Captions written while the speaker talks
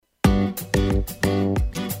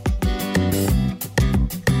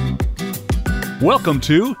Welcome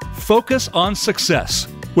to Focus on Success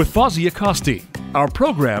with Fawzia Costi. Our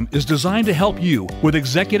program is designed to help you with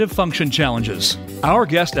executive function challenges. Our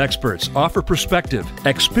guest experts offer perspective,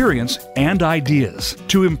 experience, and ideas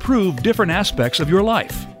to improve different aspects of your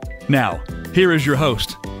life. Now, here is your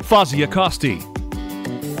host, Fawzia Costi.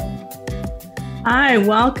 Hi,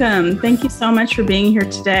 welcome. Thank you so much for being here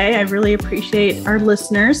today. I really appreciate our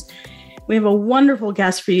listeners. We have a wonderful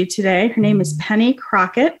guest for you today. Her name is Penny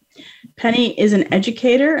Crockett. Penny is an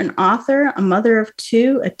educator, an author, a mother of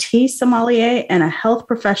two, a tea sommelier, and a health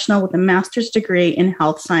professional with a master's degree in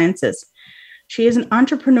health sciences. She is an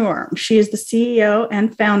entrepreneur. She is the CEO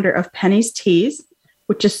and founder of Penny's Teas,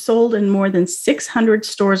 which is sold in more than 600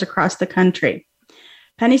 stores across the country.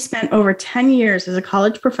 Penny spent over 10 years as a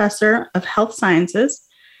college professor of health sciences,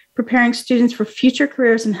 preparing students for future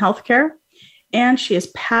careers in healthcare, and she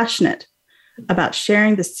is passionate about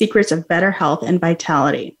sharing the secrets of better health and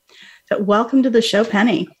vitality. So welcome to the show,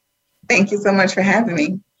 Penny. Thank you so much for having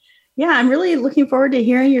me. Yeah, I'm really looking forward to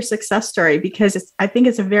hearing your success story because I think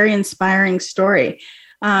it's a very inspiring story.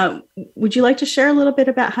 Would you like to share a little bit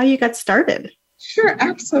about how you got started? Sure,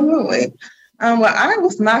 absolutely. Well, I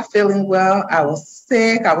was not feeling well. I was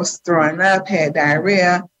sick. I was throwing up, had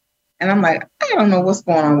diarrhea. And I'm like, I don't know what's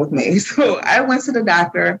going on with me. So I went to the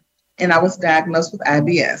doctor and I was diagnosed with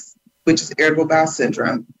IBS, which is irritable bowel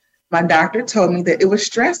syndrome. My doctor told me that it was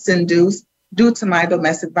stress-induced due to my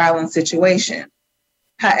domestic violence situation.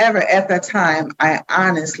 However, at that time, I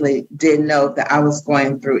honestly didn't know that I was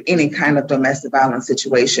going through any kind of domestic violence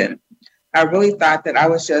situation. I really thought that I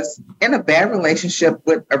was just in a bad relationship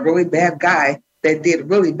with a really bad guy that did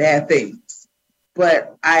really bad things.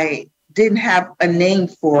 But I didn't have a name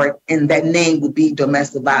for it, and that name would be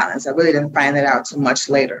domestic violence. I really didn't find that out too much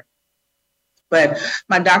later. But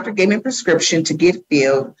my doctor gave me a prescription to get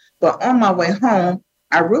filled. But on my way home,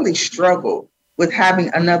 I really struggled with having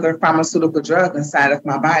another pharmaceutical drug inside of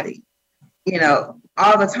my body. You know,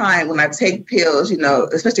 all the time when I take pills, you know,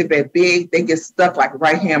 especially if they're big, they get stuck like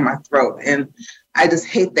right here in my throat. And I just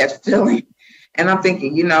hate that feeling. And I'm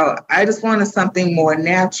thinking, you know, I just wanted something more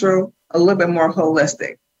natural, a little bit more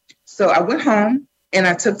holistic. So I went home and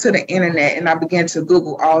I took to the internet and I began to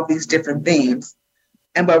Google all these different things.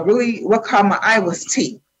 But really what caught my eye was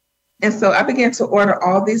tea. And so I began to order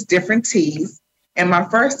all these different teas. And my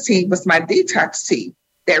first tea was my detox tea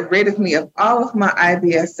that rid me of all of my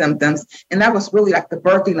IBS symptoms. And that was really like the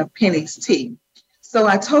birthing of Penny's Tea. So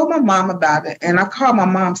I told my mom about it and I called my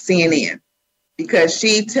mom CNN because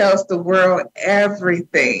she tells the world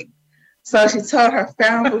everything. So she told her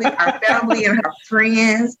family, our family and her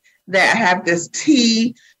friends that I have this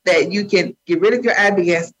tea that you can get rid of your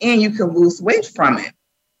IBS and you can lose weight from it.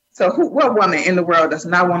 So what woman in the world does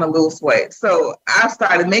not want to lose weight? So I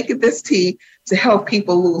started making this tea to help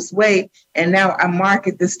people lose weight. And now I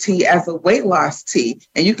market this tea as a weight loss tea.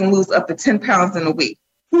 And you can lose up to 10 pounds in a week.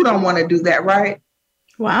 Who don't want to do that, right?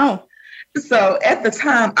 Wow. So at the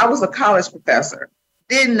time, I was a college professor.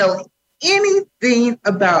 Didn't know anything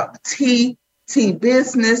about tea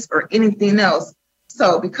business, or anything else.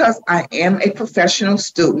 So because I am a professional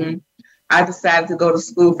student, I decided to go to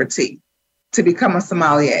school for tea, to become a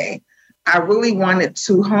sommelier. I really wanted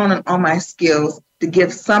to hone in on my skills to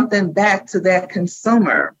give something back to that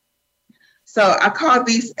consumer. So I called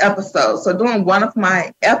these episodes. So during one of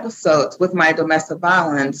my episodes with my domestic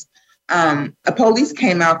violence, a police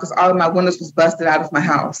came out because all of my windows was busted out of my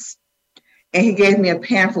house. And he gave me a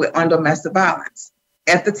pamphlet on domestic violence.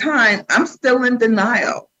 At the time, I'm still in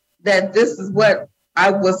denial that this is what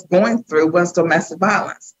I was going through was domestic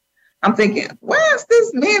violence. I'm thinking, why is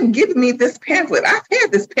this man giving me this pamphlet? I've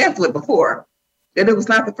had this pamphlet before. And it was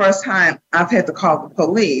not the first time I've had to call the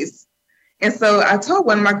police. And so I told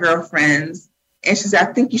one of my girlfriends, and she said,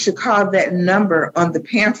 I think you should call that number on the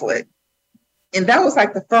pamphlet. And that was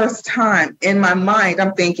like the first time in my mind,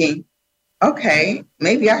 I'm thinking, okay,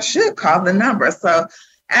 maybe I should call the number. So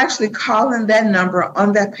actually calling that number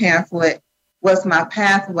on that pamphlet was my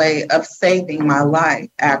pathway of saving my life,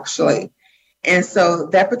 actually. And so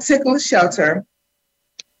that particular shelter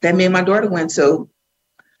that me and my daughter went to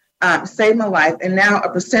saved my life. And now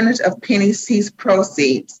a percentage of Penny's Tea's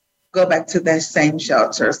proceeds go back to that same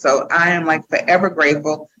shelter. So I am like forever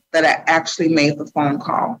grateful that I actually made the phone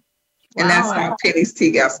call. And that's how Penny's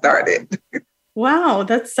Tea got started. Wow,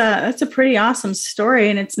 that's a pretty awesome story.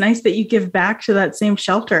 And it's nice that you give back to that same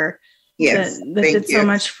shelter. Yes, that did so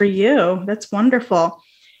much for you. That's wonderful.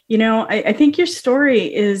 You know, I think your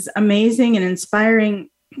story is amazing and inspiring,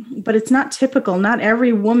 but it's not typical. Not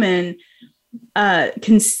every woman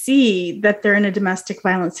can see that they're in a domestic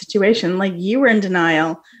violence situation. Like you were in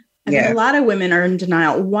denial. I think a lot of women are in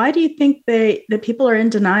denial. Why do you think that people are in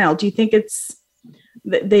denial? Do you think it's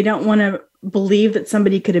that they don't want to believe that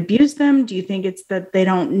somebody could abuse them? Do you think it's that they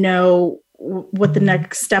don't know what the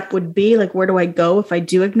next step would be? Like, where do I go if I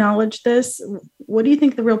do acknowledge this? What do you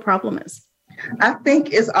think the real problem is? I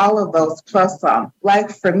think it's all of those plus some.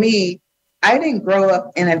 Like for me, I didn't grow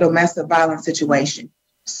up in a domestic violence situation,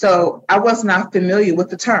 so I was not familiar with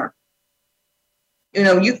the term. You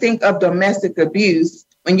know, you think of domestic abuse,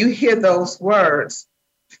 when you hear those words,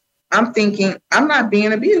 I'm thinking, I'm not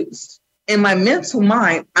being abused. In my mental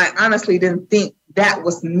mind, I honestly didn't think that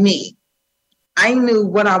was me. I knew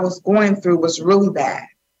what I was going through was really bad.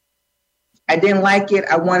 I didn't like it.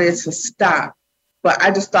 I wanted it to stop. But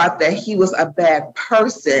I just thought that he was a bad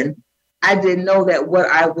person. I didn't know that what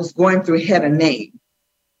I was going through had a name.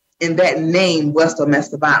 And that name was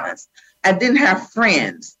domestic violence. I didn't have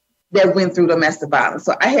friends that went through domestic violence.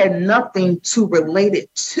 So I had nothing to relate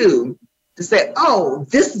it to say, oh,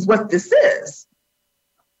 this is what this is.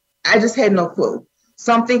 I just had no clue.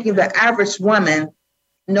 So I'm thinking the average woman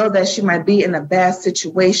know that she might be in a bad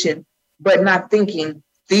situation, but not thinking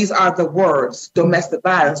these are the words, domestic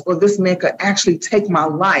violence, or this man could actually take my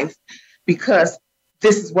life because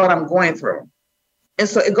this is what I'm going through. And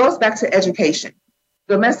so it goes back to education.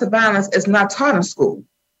 Domestic violence is not taught in school.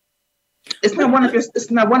 It's not one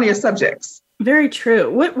of your subjects. Very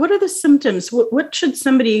true. What are the symptoms? What should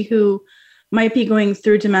somebody who might be going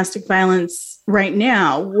through domestic violence right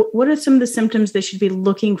now, what are some of the symptoms they should be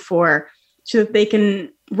looking for so that they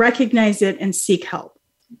can recognize it and seek help?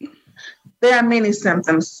 There are many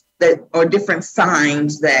symptoms or different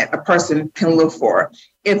signs that a person can look for.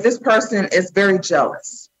 If this person is very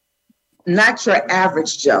jealous, not your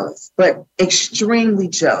average jealous, but extremely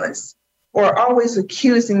jealous, or always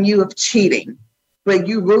accusing you of cheating, but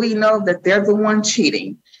you really know that they're the one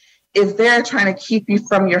cheating. If they're trying to keep you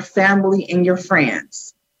from your family and your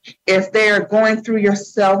friends, if they're going through your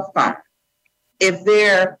cell phone, if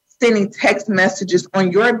they're sending text messages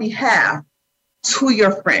on your behalf to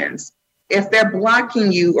your friends, if they're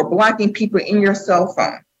blocking you or blocking people in your cell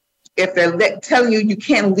phone, if they're telling you you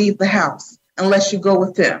can't leave the house unless you go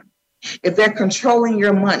with them, if they're controlling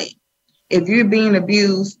your money, if you're being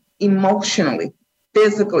abused emotionally,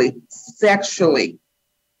 physically, sexually,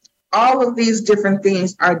 all of these different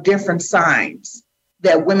things are different signs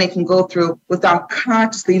that women can go through without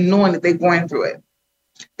consciously knowing that they're going through it.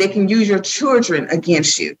 They can use your children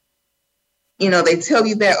against you. You know, they tell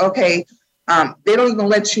you that, okay, they don't even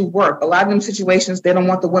let you work. A lot of them situations, they don't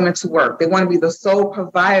want the women to work. They want to be the sole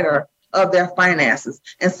provider of their finances.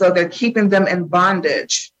 And so they're keeping them in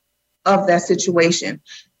bondage of that situation.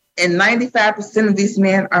 And 95% of these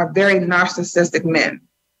men are very narcissistic men.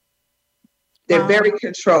 They're very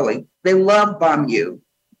controlling. They love bomb you.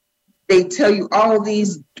 They tell you all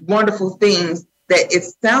these wonderful things that it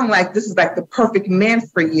sounds like this is like the perfect man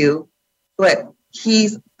for you, but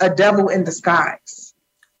he's a devil in disguise.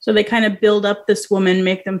 So they kind of build up this woman,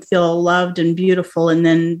 make them feel loved and beautiful, and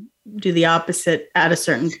then do the opposite at a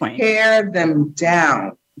certain point. Tear them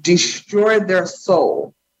down, destroy their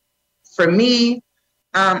soul. For me,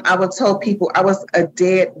 I would tell people I was a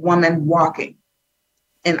dead woman walking.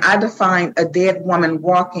 And I define a dead woman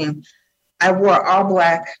walking. I wore all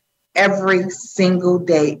black every single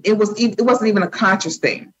day. It wasn't even a conscious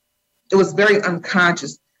thing. It was very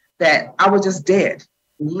unconscious that I was just dead.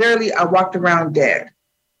 Literally, I walked around dead.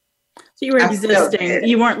 So you were existing.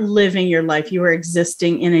 You weren't living your life. You were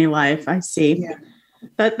existing in a life. I see. Yeah.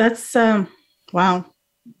 That's wow.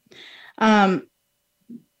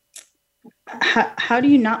 How do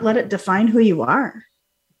you not let it define who you are?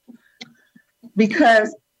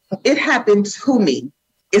 Because it happened to me.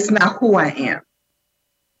 It's not who I am.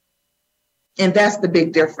 And that's the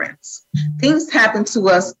big difference. Things happen to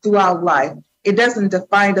us throughout life. It doesn't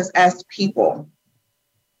define us as people.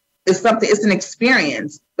 It's an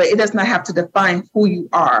experience, but it does not have to define who you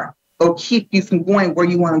are or keep you from going where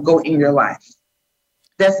you want to go in your life.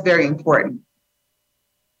 That's very important.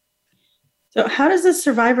 So how does a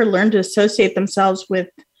survivor learn to associate themselves with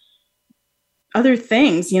other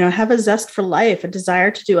things, have a zest for life, a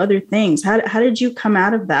desire to do other things? How did you come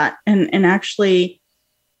out of that and actually,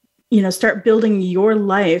 start building your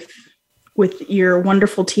life with your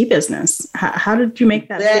wonderful tea business? How did you make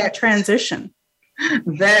that big transition?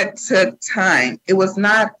 That took time. It was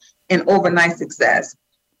not an overnight success.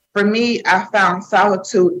 For me, I found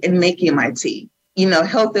solitude in making my tea.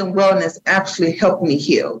 Health and wellness actually helped me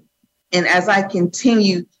heal. And as I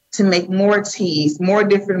continue to make more teas, more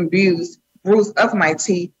different brews of my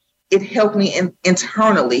tea, it helped me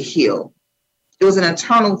internally heal. It was an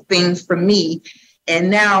internal thing for me. And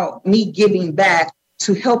now me giving back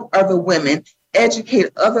to help other women,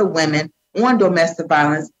 educate other women on domestic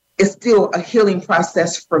violence is still a healing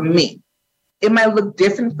process for me. It might look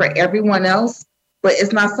different for everyone else, but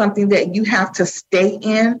it's not something that you have to stay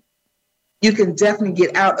in. You can definitely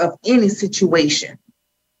get out of any situation.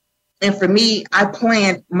 And for me, I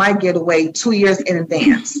planned my getaway 2 years in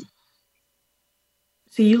advance.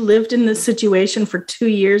 So you lived in this situation for 2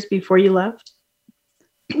 years before you left?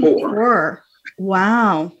 4.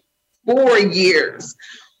 Wow. 4 years.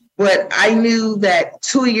 But I knew that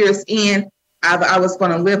 2 years in, I was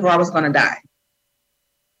going to live or I was going to die.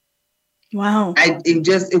 Wow.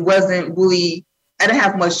 It wasn't really, I didn't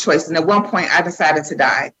have much choice. And at one point I decided to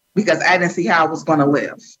die because I didn't see how I was going to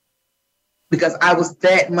live. Because I was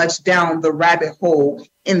that much down the rabbit hole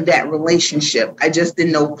in that relationship. I just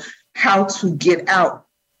didn't know how to get out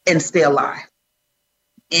and stay alive.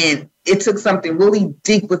 And it took something really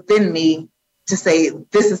deep within me to say,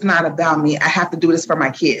 this is not about me. I have to do this for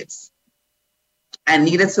my kids. I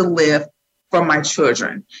needed to live for my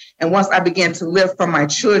children. And once I began to live for my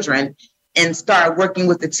children and start working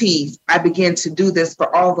with the T's, I began to do this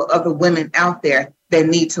for all the other women out there that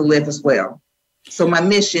need to live as well. So my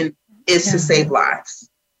mission is to save lives.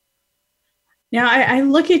 Now, I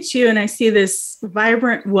look at you and I see this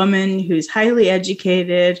vibrant woman who's highly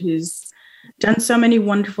educated, who's done so many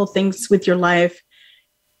wonderful things with your life.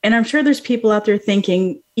 And I'm sure there's people out there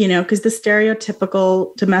thinking, because the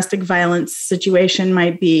stereotypical domestic violence situation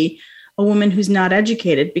might be a woman who's not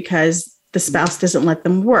educated because the spouse doesn't let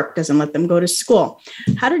them work, doesn't let them go to school.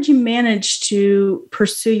 How did you manage to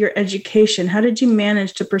pursue your education? How did you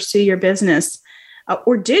manage to pursue your business?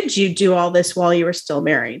 Or did you do all this while you were still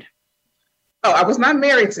married? Oh, I was not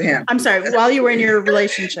married to him. I'm sorry, while you were in your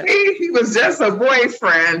relationship. He was just a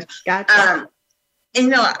boyfriend. Gotcha.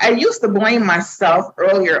 I used to blame myself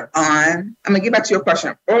earlier on. I'm going to get back to your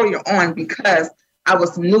question earlier on because I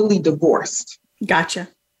was newly divorced. Gotcha.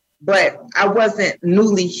 But I wasn't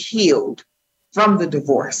newly healed from the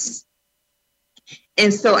divorce.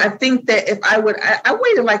 And so I think that if I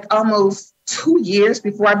waited like almost 2 years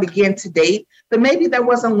before I began to date, but maybe that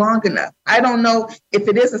wasn't long enough. I don't know if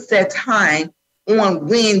it is a set time on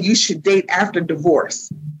when you should date after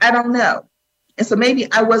divorce. I don't know. And so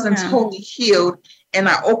maybe I wasn't totally healed and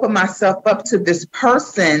I opened myself up to this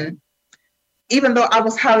person, even though I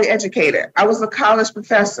was highly educated. I was a college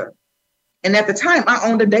professor. And at the time, I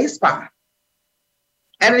owned a day spa.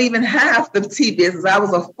 I didn't even have the tea business. I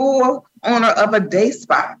was a full owner of a day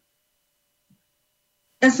spa.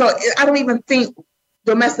 And so I don't even think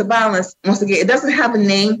domestic violence, once again, it doesn't have a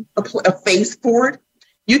name, a face for it.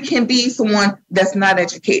 You can be someone that's not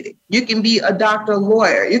educated. You can be a doctor,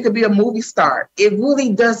 lawyer. You could be a movie star. It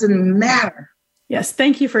really doesn't matter. Yes,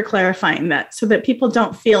 thank you for clarifying that so that people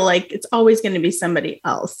don't feel like it's always going to be somebody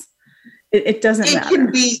else. It doesn't matter. It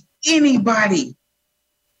can be anybody.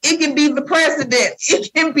 It can be the president.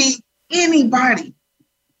 It can be anybody.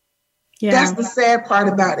 Yeah. That's the sad part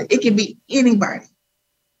about it. It can be anybody.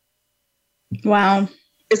 Wow.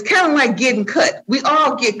 It's kind of like getting cut. We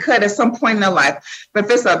all get cut at some point in our life. But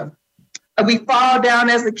if it's we fall down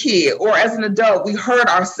as a kid or as an adult, we hurt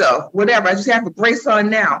ourselves, whatever. I just have a brace on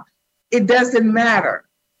now. It doesn't matter.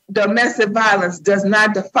 Domestic violence does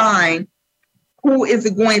not define who is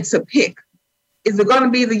it going to pick. Is it going to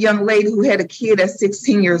be the young lady who had a kid at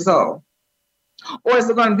 16 years old? Or is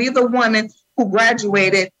it going to be the woman who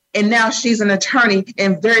graduated and now she's an attorney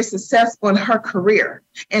and very successful in her career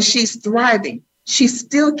and she's thriving? She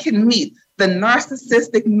still can meet the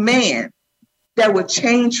narcissistic man that would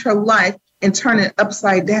change her life and turn it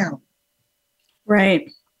upside down.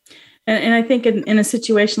 Right. And I think in a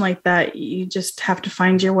situation like that, you just have to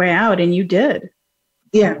find your way out, and you did.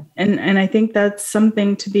 Yeah. And I think that's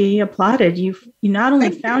something to be applauded. You not only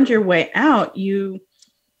found your way out, you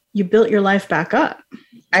built your life back up.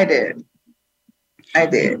 I did.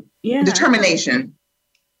 Yeah. Determination.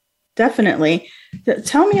 Definitely.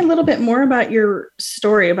 Tell me a little bit more about your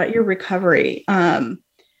story, about your recovery.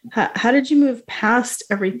 How did you move past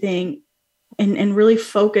everything and really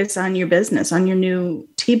focus on your business, on your new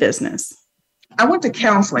tea business? I went to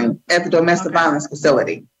counseling at the domestic violence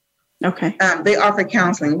facility. Okay. They offer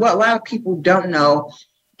counseling. Well, a lot of people don't know.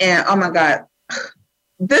 And oh my God,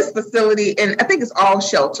 this facility, and I think it's all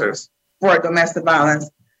shelters for domestic violence.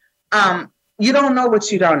 You don't know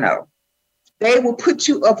what you don't know. They will put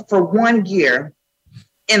you up for 1 year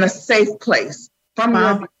in a safe place. From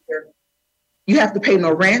your year, you have to pay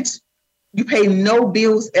no rent. You pay no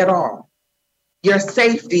bills at all. Your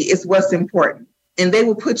safety is what's important. And they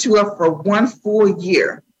will put you up for 1 full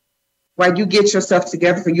year while you get yourself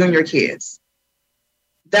together for you and your kids.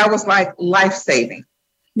 that was like life-saving.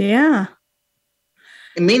 Yeah.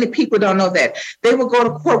 And many people don't know that. They will go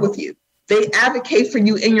to court with you. They advocate for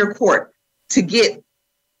you in your court to get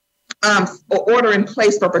an order in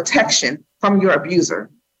place for protection from your abuser.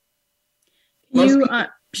 You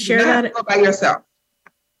share that by yourself.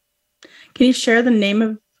 Can you share the name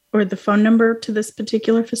of or the phone number to this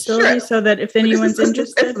particular facility so that if anyone's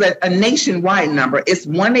interested? It's a nationwide number. It's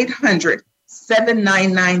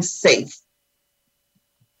 1-800-799-SAFE.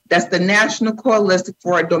 That's the National Coalition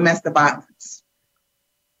for Domestic Violence.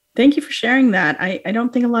 Thank you for sharing that. I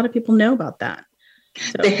don't think a lot of people know about that.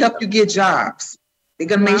 So. They help you get jobs. They're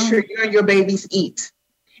going to make sure you and your babies eat.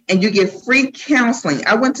 And you get free counseling.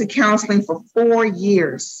 I went to counseling for 4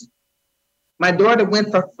 years. My daughter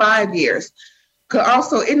went for 5 years.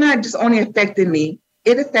 Also, it not just only affected me,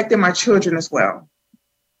 it affected my children as well.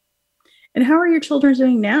 And how are your children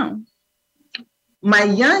doing now? My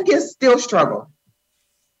youngest still struggle.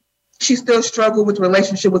 She still struggled with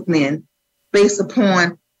relationship with men based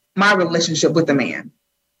upon my relationship with the man.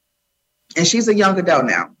 And she's a young adult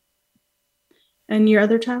now. And your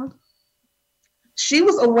other child? She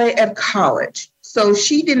was away at college, so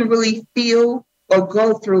she didn't really feel or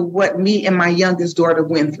go through what me and my youngest daughter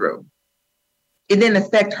went through. It didn't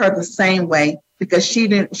affect her the same way because she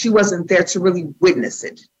wasn't there to really witness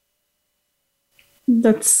it.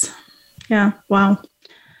 Wow.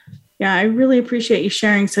 Yeah, I really appreciate you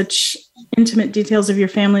sharing such intimate details of your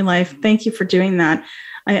family life. Thank you for doing that.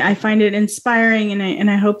 I find it inspiring,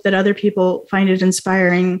 and I hope that other people find it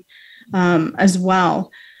inspiring as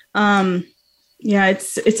well.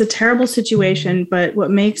 It's a terrible situation, but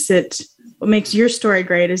what makes your story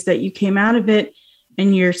great is that you came out of it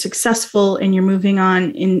and you're successful and you're moving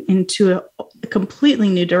on into a completely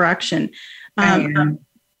new direction.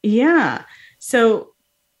 Yeah. So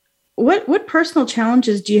what personal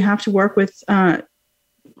challenges do you have to work with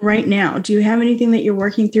right now? Do you have anything that you're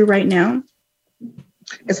working through right now?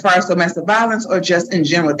 As far as domestic violence or just in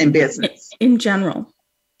general in business? In general.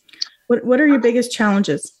 What are your biggest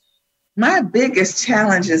challenges? My biggest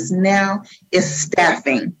challenges now is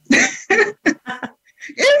staffing.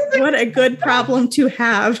 What a good problem to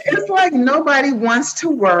have. It's like nobody wants to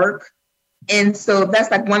work. And so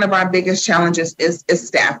that's like one of our biggest challenges is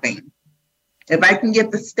staffing. If I can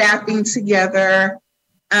get the staffing together,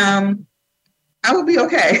 I will be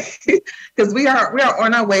okay. Because we are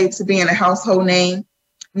on our way to being a household name.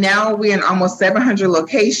 Now we're in almost 700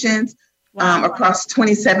 locations across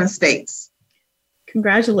 27 states.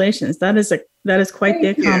 Congratulations. That is quite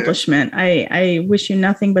the accomplishment. I wish you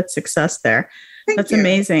nothing but success there. That's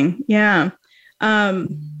amazing. Yeah. How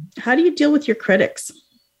do you deal with your critics?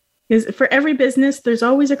 Because for every business, there's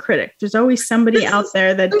always a critic. There's always somebody out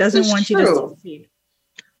there that doesn't want you to succeed.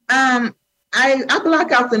 I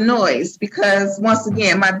block out the noise because once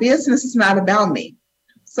again, my business is not about me.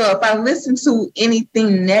 So if I listen to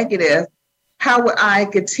anything negative, how would I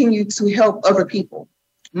continue to help other people?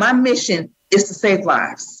 My mission is to save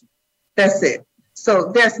lives. That's it.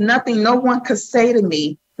 So there's nothing no one could say to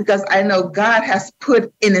me because I know God has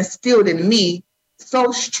put and instilled in me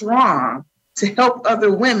so strong to help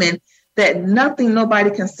other women that nothing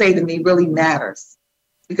nobody can say to me really matters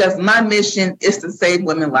because my mission is to save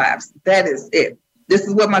women's lives. That is it. This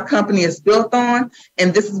is what my company is built on,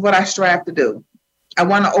 and this is what I strive to do. I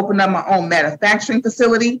want to open up my own manufacturing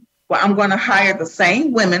facility where I'm going to hire the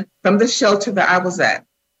same women from the shelter that I was at.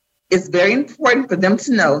 It's very important for them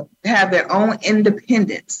to know to have their own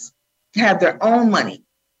independence, to have their own money,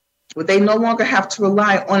 where they no longer have to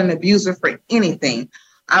rely on an abuser for anything.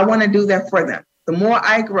 I want to do that for them. The more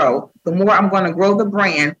I grow, the more I'm going to grow the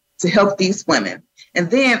brand to help these women. And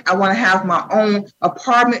then I want to have my own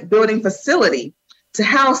apartment building facility to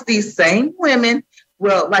house these same women.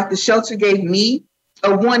 Well, like the shelter gave me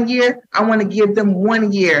a 1 year, I want to give them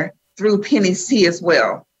 1 year through Penny's Tea as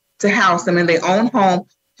well to house them in their own home,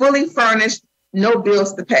 fully furnished, no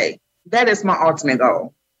bills to pay. That is my ultimate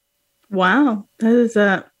goal. Wow.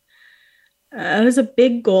 That is a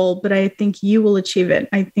big goal, but I think you will achieve it.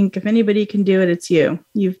 I think if anybody can do it, it's you.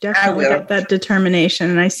 You've definitely got that determination,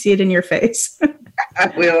 and I see it in your face. I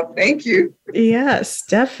will. Thank you. Yes,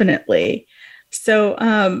 definitely. So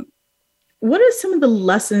what are some of the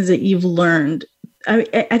lessons that you've learned?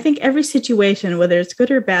 I think every situation, whether it's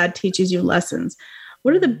good or bad, teaches you lessons.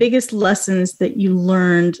 What are the biggest lessons that you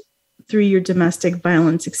learned through your domestic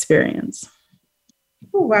violence experience?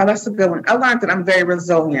 Oh, wow, that's a good one. I learned that I'm very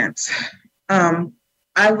resilient.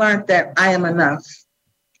 I learned that I am enough.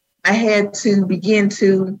 I had to begin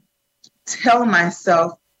to tell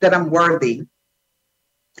myself that I'm worthy.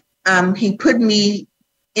 He put me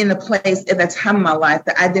in a place at that time in my life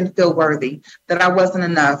that I didn't feel worthy, that I wasn't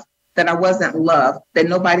enough, that I wasn't loved, that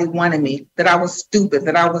nobody wanted me, that I was stupid,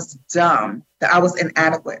 that I was dumb, that I was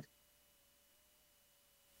inadequate.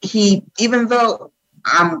 Even though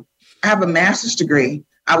I have a master's degree,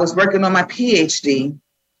 I was working on my PhD,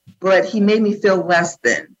 but he made me feel less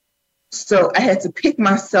than. So I had to pick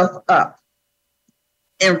myself up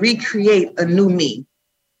and recreate a new me,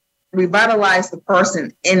 revitalize the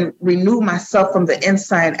person, and renew myself from the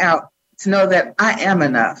inside out to know that I am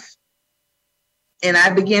enough. And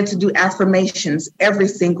I began to do affirmations every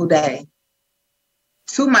single day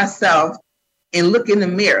to myself and look in the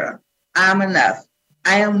mirror. I'm enough.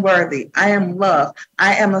 I am worthy. I am loved.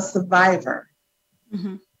 I am a survivor.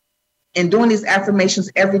 Mm-hmm. And doing these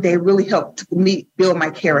affirmations every day really helped me build my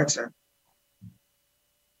character.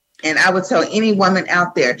 And I would tell any woman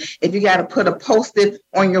out there, if you got to put a Post-it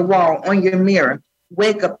on your wall, on your mirror,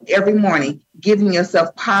 wake up every morning giving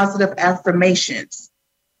yourself positive affirmations,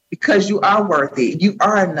 because you are worthy. You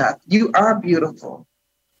are enough. You are beautiful.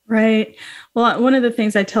 Right. Well, one of the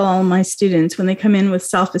things I tell all my students when they come in with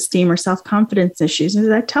self-esteem or self-confidence issues is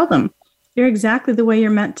I tell them, you're exactly the way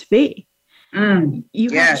you're meant to be. You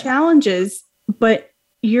have challenges, but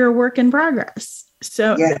you're a work in progress.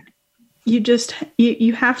 So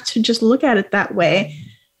you have to just look at it that way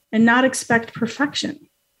and not expect perfection.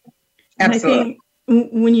 Absolutely. And I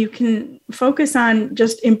think when you can focus on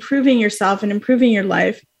just improving yourself and improving your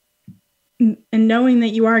life and knowing that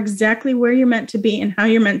you are exactly where you're meant to be and how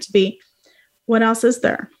you're meant to be, what else is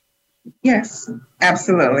there? Yes,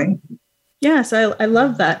 absolutely. Yes, I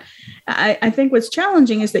love that. I think what's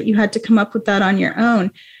challenging is that you had to come up with that on your own.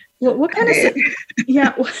 What kind of,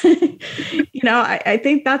 I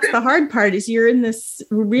think that's the hard part is you're in this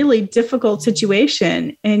really difficult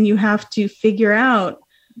situation and you have to figure out,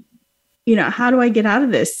 how do I get out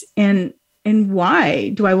of this? And why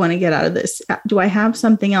do I want to get out of this? Do I have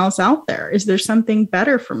something else out there? Is there something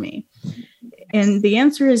better for me? And the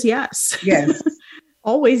answer is yes. Yes.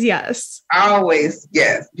 Always yes. Always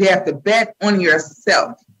yes. You have to bet on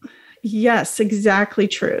yourself. Yes, exactly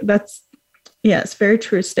true. Yes, very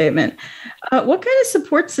true statement. What kind of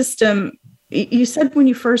support system? You said when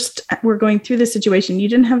you first were going through this situation, you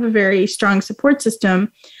didn't have a very strong support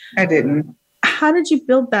system. I didn't. How did you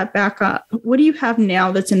build that back up? What do you have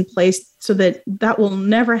now that's in place so that will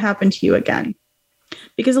never happen to you again?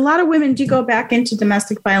 Because a lot of women do go back into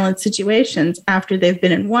domestic violence situations after they've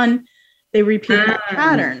been in one, they repeat that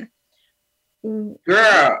pattern.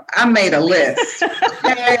 Girl, I made a list.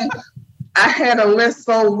 Okay? I had a list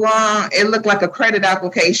so long, it looked like a credit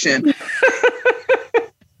application.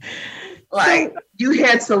 Like you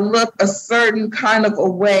had to look a certain kind of a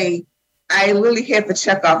way. I literally had the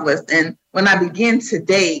checkoff list. And when I began to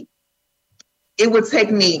date, it would take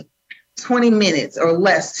me 20 minutes or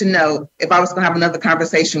less to know if I was going to have another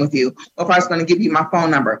conversation with you or if I was going to give you my phone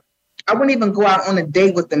number. I wouldn't even go out on a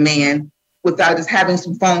date with the man without just having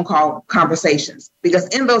some phone call conversations. Because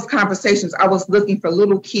in those conversations, I was looking for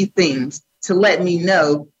little key things to let me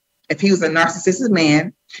know if he was a narcissistic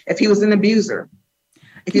man, if he was an abuser.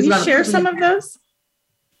 Can you share some of those?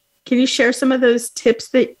 Can you share some of those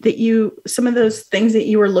tips some of those things that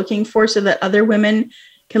you were looking for so that other women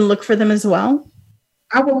can look for them as well?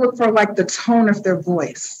 I would look for like the tone of their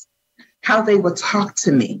voice, how they would talk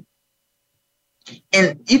to me.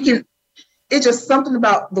 And it's just something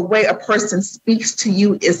about the way a person speaks to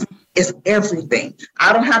you is everything.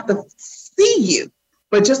 I don't have to see you,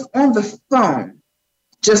 but just on the phone,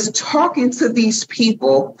 just talking to these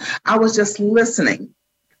people, I was just listening.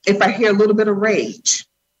 If I hear a little bit of rage,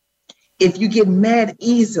 if you get mad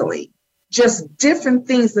easily, just different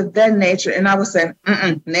things of that nature. And I was saying,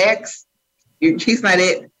 next, he's not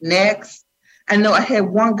it, next. I know I had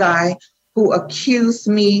one guy who accused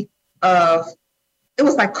me of, it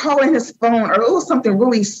was like calling his phone, or it was something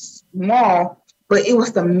really small, but it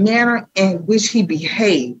was the manner in which he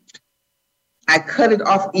behaved. I cut it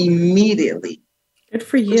off immediately. Good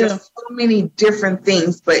for you. Just so many different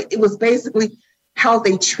things, but it was basically how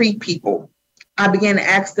they treat people. I began to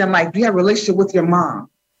ask them, like, do you have a relationship with your mom,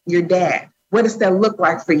 your dad? What does that look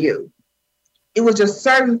like for you? It was just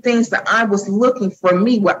certain things that I was looking for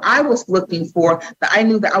me, what I was looking for that I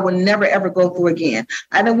knew that I would never, ever go through again.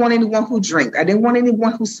 I didn't want anyone who drank. I didn't want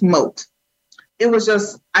anyone who smoked. It was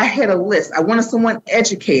just, I had a list. I wanted someone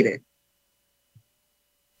educated.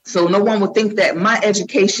 So no one would think that my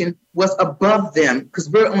education was above them because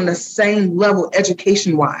we're on the same level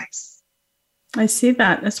education-wise. I see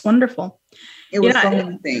that. That's wonderful. It was so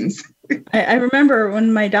many things. I remember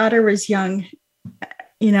when my daughter was young,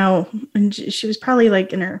 and she was probably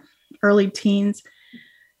like in her early teens.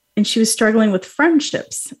 and she was struggling with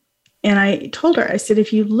friendships. And I told her, I said,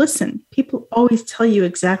 if you listen, people always tell you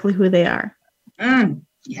exactly who they are.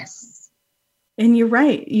 Yes. And you're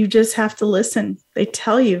right. You just have to listen. They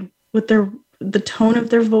tell you with the tone of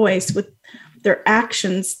their voice, with their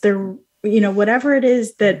actions, their, whatever it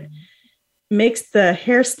is that makes the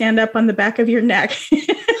hair stand up on the back of your neck.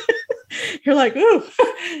 You're like, ooh,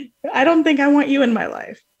 I don't think I want you in my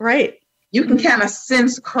life. Right. You can kind of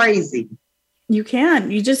sense crazy. You can.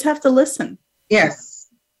 You just have to listen. Yes.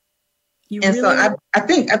 So I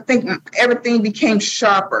think everything became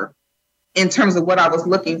sharper in terms of what I was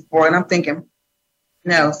looking for. And I'm thinking,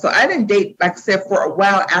 no. So I didn't date, like I said, for a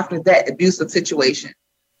while after that abusive situation.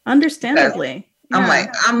 Understandably. Yeah. I'm like,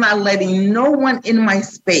 I'm not letting no one in my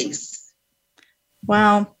space.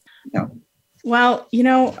 Wow. No. Well,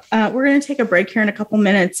 we're going to take a break here in a couple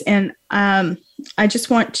minutes. And I just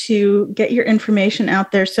want to get your information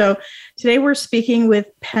out there. So today we're speaking with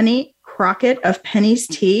Penny Crockett of Penny's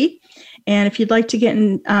Tea. And if you'd like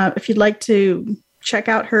to check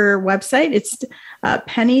out her website, it's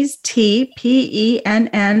Penny's Tea,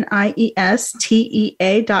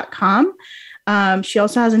 PenniesTea.com. She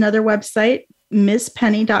also has another website,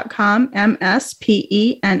 MissPenny.com,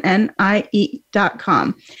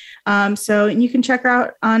 MSPennie.com. So you can check her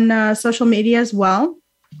out on social media as well.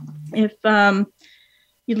 If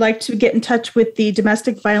you'd like to get in touch with the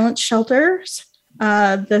domestic violence shelters,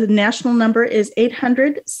 the national number is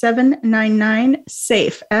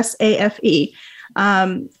 800-799-SAFE, SAFE.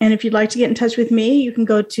 And if you'd like to get in touch with me, you can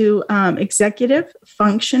go to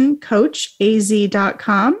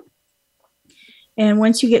executivefunctioncoachaz.com. And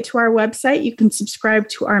once you get to our website, you can subscribe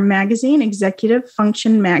to our magazine, Executive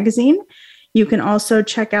Function Magazine. You can also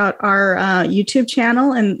check out our YouTube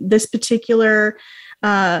channel, and this particular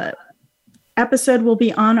episode will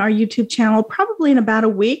be on our YouTube channel probably in about a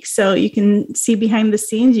week. So you can see behind the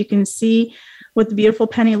scenes. You can see what the beautiful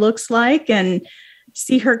Penny looks like and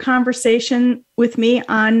see her conversation with me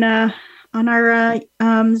on our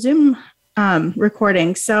Zoom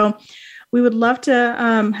recording. So we would love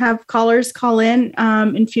to have callers call in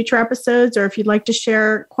future episodes, or if you'd like to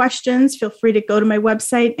share questions, feel free to go to my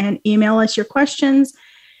website and email us your questions.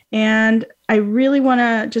 And I really want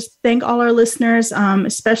to just thank all our listeners,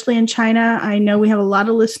 especially in China. I know we have a lot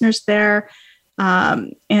of listeners there,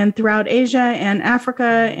 and throughout Asia and Africa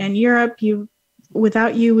and Europe.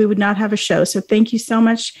 Without you, we would not have a show. So thank you so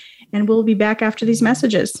much. And we'll be back after these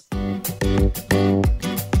messages.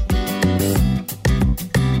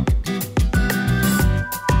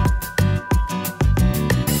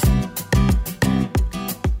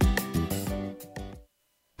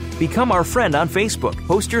 Become our friend on Facebook.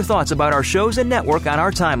 Post your thoughts about our shows and network on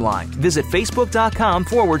our timeline. Visit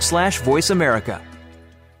Facebook.com/Voice America.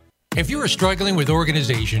 If you are struggling with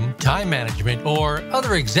organization, time management, or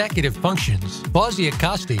other executive functions, Fawzia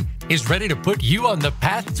Costi is ready to put you on the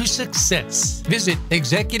path to success. Visit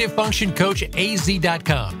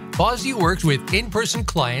ExecutiveFunctionCoachAZ.com. Fawzia works with in-person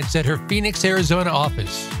clients at her Phoenix, Arizona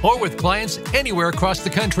office, or with clients anywhere across the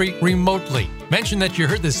country remotely. Mention that you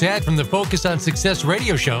heard this ad from the Focus on Success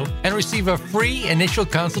radio show and receive a free initial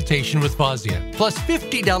consultation with Fawzia, plus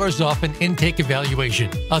 $50 off an intake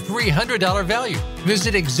evaluation, a $300 value.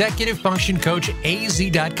 Visit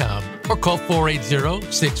ExecutiveFunctionCoachAZ.com or call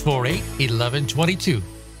 480-648-1122.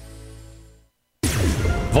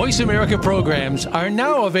 Voice America programs are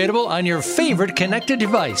now available on your favorite connected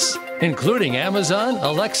device, including Amazon,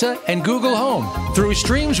 Alexa, and Google Home. Through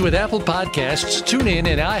streams with Apple Podcasts, TuneIn,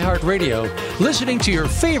 and iHeartRadio, listening to your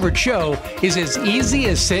favorite show is as easy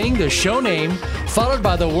as saying the show name followed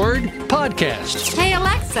by the word podcast. Hey,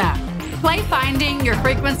 Alexa, play Finding Your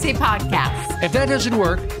Frequency podcast. If that doesn't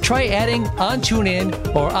work, try adding on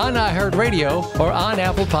TuneIn or on iHeartRadio or on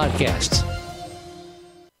Apple Podcasts.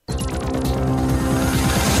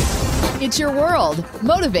 It's your world.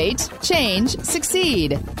 Motivate, change,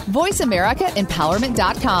 succeed.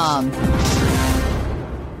 VoiceAmericaEmpowerment.com.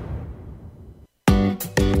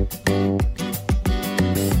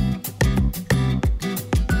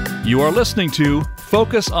 You are listening to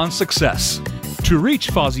Focus on Success. To reach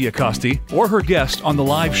Fawzia Costi or her guest on the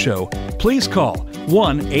live show, please call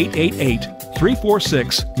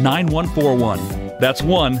 1-888-346-9141. That's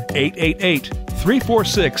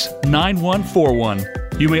 1-888-346-9141.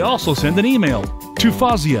 You may also send an email to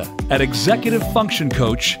Fawzia at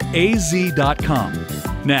ExecutiveFunctionCoachAZ.com.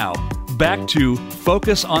 Now, back to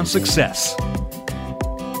Focus on Success.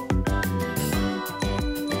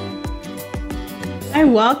 Hi,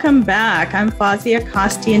 welcome back. I'm Fawzia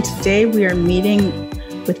Costi, and today we are meeting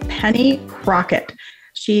with Penny Crockett.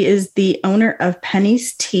 She is the owner of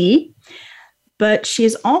Penny's Tea. but she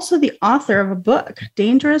is also the author of a book,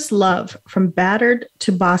 Dangerous Love, From Battered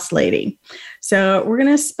to Boss Lady. So we're going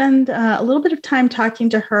to spend a little bit of time talking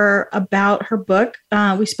to her about her book.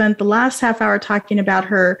 We spent the last half hour talking about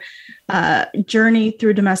her journey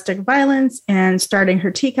through domestic violence and starting her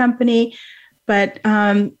tea company. But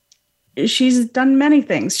she's done many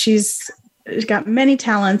things. She's got many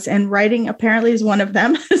talents, and writing apparently is one of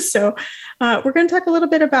them. So we're going to talk a little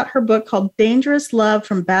bit about her book called Dangerous Love,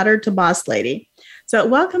 From Battered to Boss Lady. So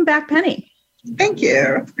welcome back, Penny. Thank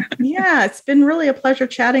you. Yeah, it's been really a pleasure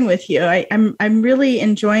chatting with you. I'm really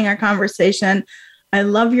enjoying our conversation. I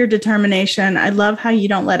love your determination. I love how you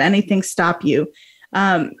don't let anything stop you.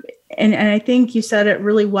 And I think you said it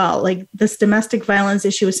really well. Like, this domestic violence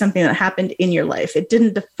issue is something that happened in your life. It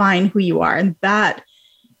didn't define who you are. And that,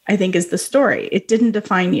 I think, is the story. It didn't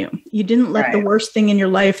define you. You didn't let the worst thing in your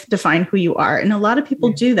life define who you are. And a lot of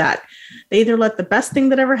people do that. They either let the best thing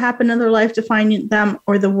that ever happened in their life define them,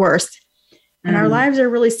 or the worst. And our lives are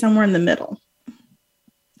really somewhere in the middle.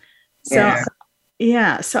 So,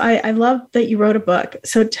 so I love that you wrote a book.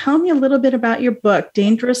 So tell me a little bit about your book,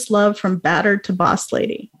 Dangerous Love, From Battered to Boss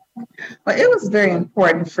Lady. Well, it was very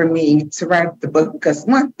important for me to write the book because,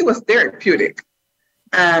 one, it was therapeutic.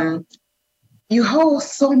 You hold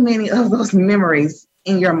so many of those memories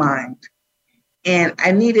in your mind, and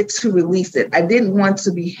I needed to release it. I didn't want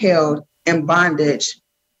to be held in bondage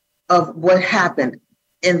of what happened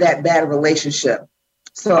in that bad relationship.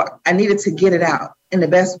 So I needed to get it out. And the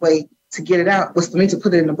best way to get it out was for me to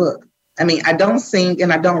put it in a book. I mean, I don't sing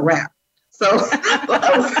and I don't rap. So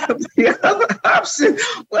the other option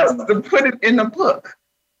was to put it in a book.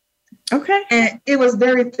 Okay. And it was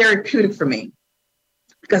very therapeutic for me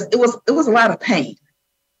because it was a lot of pain.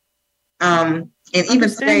 And even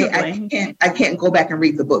today, I can't go back and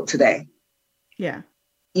read the book today. Yeah.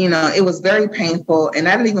 You know, it was very painful, and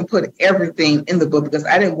I didn't even put everything in the book because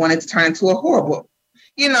I didn't want it to turn into a horror book.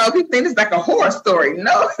 You know, people think it's like a horror story.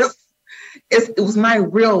 No, it was my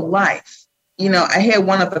real life. You know, I had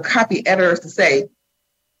one of the copy editors to say,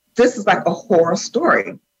 this is like a horror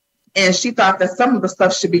story. And she thought that some of the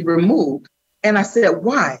stuff should be removed. And I said,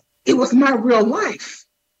 why? It was my real life.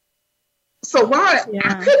 So why?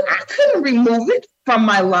 I couldn't remove it from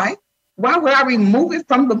my life. Why would I remove it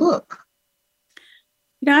from the book?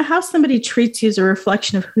 You know, how somebody treats you is a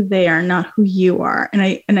reflection of who they are, not who you are. And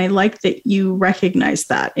I like that you recognize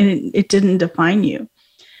that, and it didn't define you.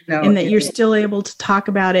 No, and that you're still able to talk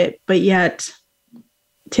about it, but yet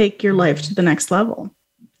take your life to the next level.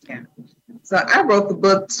 Yeah. So I wrote the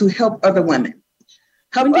book to help other women.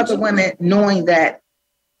 Help other women knowing that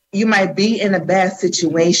you might be in a bad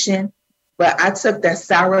situation, but I took that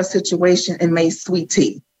sour situation and made sweet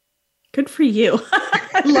tea. Good for you.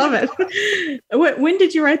 I love it. When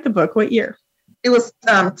did you write the book? What year? It was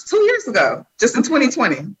 2 years ago, just in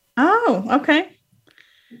 2020. Oh, okay.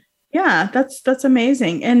 Yeah, that's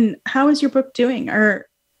amazing. And how is your book doing? Are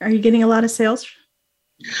you getting a lot of sales?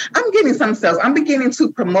 I'm getting some sales. I'm beginning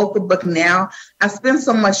to promote the book now. I spend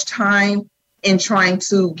so much time in trying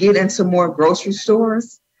to get into more grocery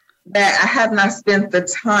stores that I have not spent the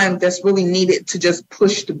time that's really needed to just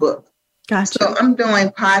push the book. Gotcha. So I'm doing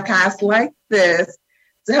podcasts like this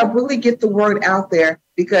to help really get the word out there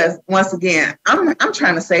because, once again, I'm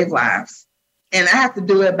trying to save lives, and I have to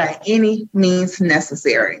do it by any means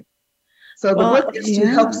necessary. So the book is to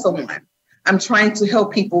help someone. I'm trying to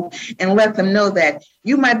help people and let them know that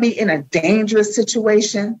you might be in a dangerous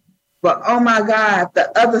situation, but oh my God,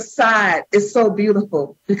 the other side is so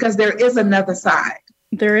beautiful because there is another side.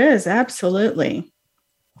 There is, absolutely.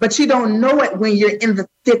 But you don't know it when you're in the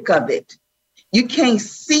thick of it. You can't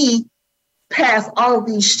see past all of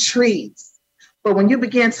these trees. But when you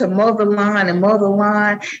begin to mow the line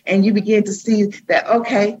and you begin to see that,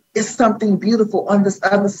 okay, it's something beautiful on this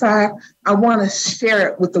other side, I want to share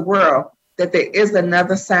it with the world that there is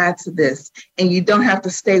another side to this, and you don't have to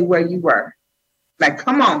stay where you were. Like,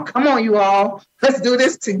 come on, you all. Let's do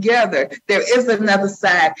this together. There is another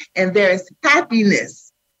side, and there is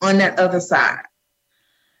happiness on that other side.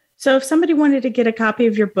 So if somebody wanted to get a copy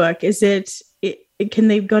of your book, can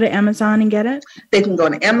they go to Amazon and get it? They can go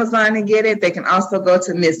to Amazon and get it. They can also go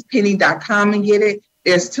to MissPenny.com and get it.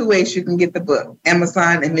 There's 2 ways you can get the book,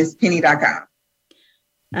 Amazon and MissPenny.com.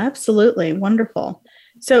 Absolutely. Wonderful.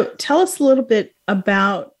 So tell us a little bit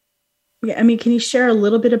about, can you share a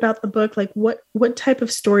little bit about the book? Like what type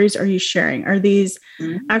of stories are you sharing? Are these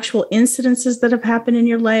actual incidences that have happened in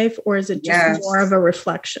your life, or is it just more of a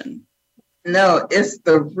reflection? No, it's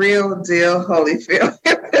the real deal, Holyfield.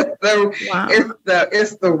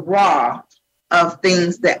 It's the raw of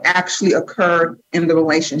things that actually occurred in the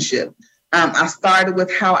relationship. I started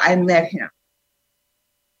with how I met him.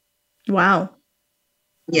 Wow.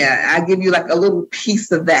 Yeah, I give you like a little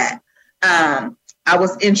piece of that. I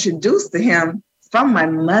was introduced to him from my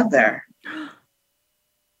mother.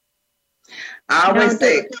 I always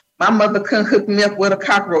say my mother couldn't hook me up with a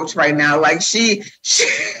cockroach right now. Like she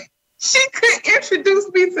couldn't introduce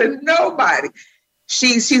me to nobody.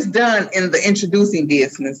 She's done in the introducing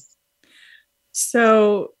business.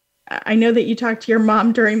 So I know that you talked to your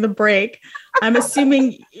mom during the break. I'm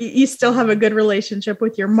assuming you still have a good relationship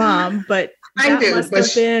with your mom, but that must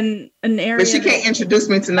have been an area. But she can't introduce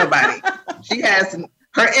me to nobody.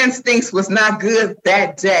 Her instincts was not good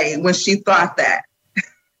that day when she thought that.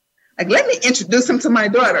 Like, let me introduce him to my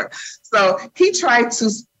daughter. So he tried to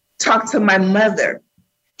talk to my mother.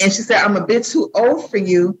 And she said, I'm a bit too old for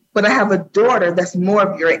you, but I have a daughter that's more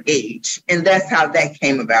of your age. And that's how that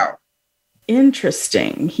came about.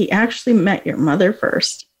 Interesting. He actually met your mother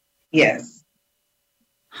first. Yes.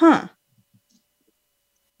 Huh.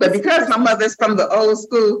 But because my mother's from the old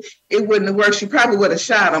school, it wouldn't have worked. She probably would have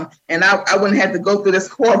shot him. And I wouldn't have to go through this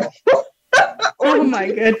horrible. Oh, my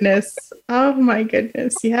goodness. Oh, my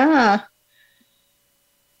goodness. Yeah.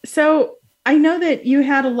 So I know that you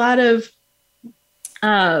had a lot of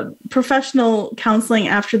professional counseling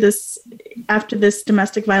after this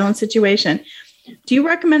domestic violence situation. Do you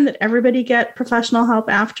recommend that everybody get professional help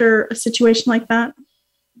after a situation like that?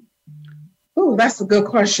 Oh, that's a good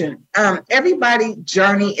question. Everybody's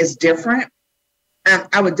journey is different.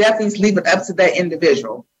 I would definitely leave it up to that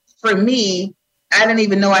individual. For me, I didn't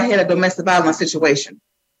even know I had a domestic violence situation,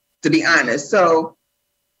 to be honest. So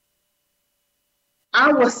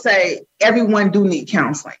I would say everyone do need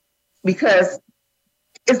counseling because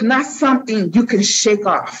it's not something you can shake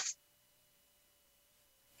off.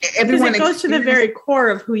 Everyone, it goes to the very core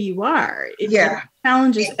of who you are. It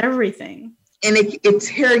challenges everything. And it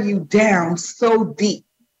tear you down so deep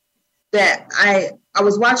that I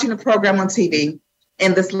was watching a program on TV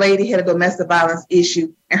and this lady had a domestic violence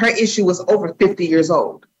issue and her issue was over 50 years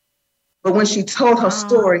old. But when she told her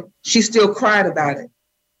story, she still cried about it.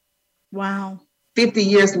 Wow. 50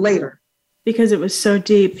 years later. Because it was so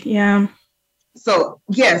deep. Yeah. So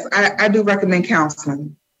yes, I do recommend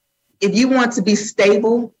counseling. If you want to be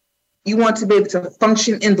stable, you want to be able to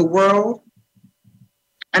function in the world.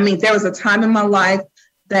 I mean, there was a time in my life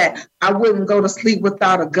that I wouldn't go to sleep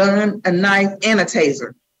without a gun, a knife, and a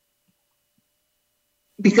taser.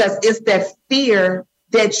 Because it's that fear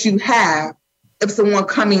that you have of someone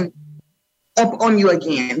coming up on you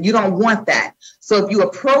again. You don't want that. So if you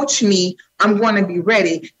approach me, I'm going to be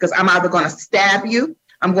ready because I'm either going to stab you,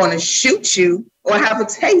 I'm going to shoot you, or have a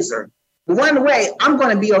taser. But one way, I'm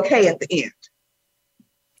going to be okay at the end.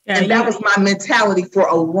 Yeah, and that was my mentality for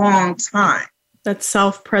a long time. That's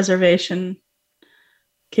self-preservation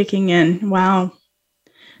kicking in. Wow.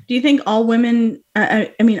 Do you think all women,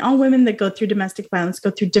 all women that go through domestic violence go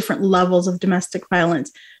through different levels of domestic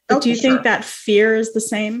violence? But do you think that fear is the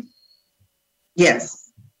same?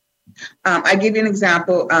 Yes. I give you an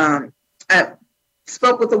example. I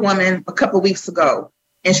spoke with a woman a couple of weeks ago,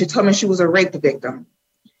 and she told me she was a rape victim.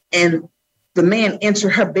 And the man entered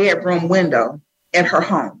her bedroom window at her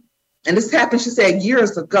home. And this happened, she said,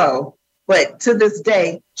 years ago. But to this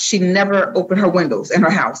day, she never opened her windows in her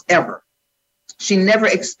house, ever. She never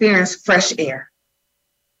experienced fresh air.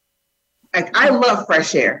 Like, I love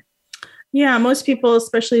fresh air. Yeah, most people,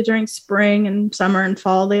 especially during spring and summer and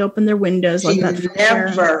fall, they open their windows. She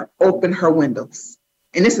never opened her windows.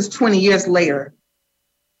 And this is 20 years later.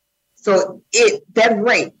 So that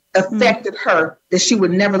rape affected her that she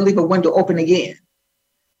would never leave a window open again.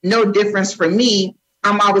 No difference for me.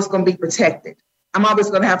 I'm always going to be protected. I'm always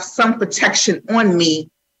going to have some protection on me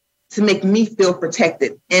to make me feel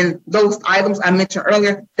protected. And those items I mentioned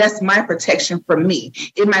earlier, that's my protection for me.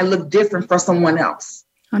 It might look different for someone else.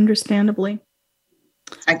 Understandably.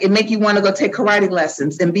 Like, it make you want to go take karate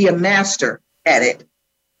lessons and be a master at it.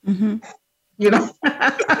 Mm-hmm. You know?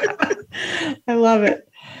 I love it.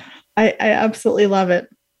 I absolutely love it.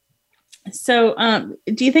 So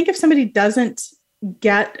do you think if somebody doesn't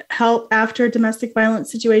get help after a domestic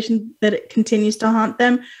violence situation that it continues to haunt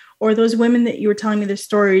them? Or those women that you were telling me the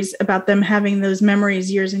stories about them having those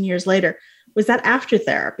memories years and years later, was that after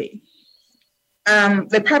therapy?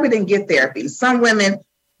 They probably didn't get therapy. Some women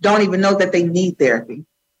don't even know that they need therapy.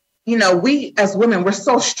 You know, we as women, we're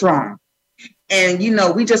so strong. And, you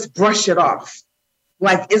know, we just brush it off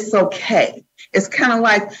like it's okay. It's kind of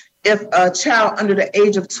like if a child under the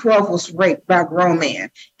age of 12 was raped by a grown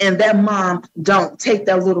man and that mom don't take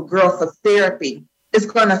that little girl for therapy, it's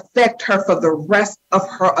going to affect her for the rest of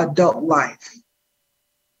her adult life.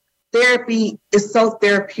 Therapy is so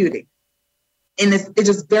therapeutic. And it's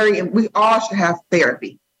just we all should have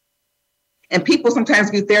therapy. And people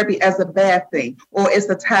sometimes view therapy as a bad thing or it's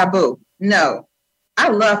a taboo. No, I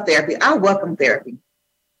love therapy. I welcome therapy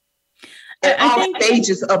at all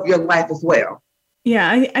stages of your life as well.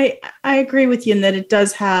 Yeah, I agree with you in that it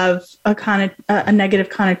does have a negative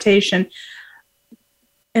connotation.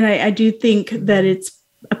 And I do think that it's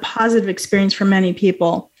a positive experience for many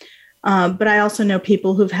people. But I also know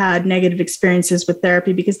people who've had negative experiences with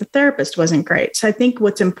therapy because the therapist wasn't great. So I think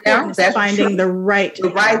what's important is finding the right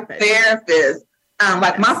therapist.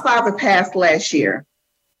 Like my father passed last year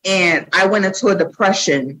and I went into a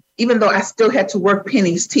depression. Even though I still had to work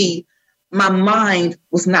pennies tea, my mind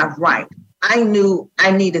was not right. I knew I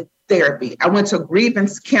needed therapy. I went to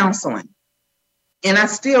grievance counseling and I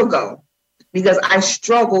still go because I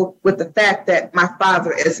struggled with the fact that my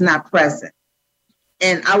father is not present.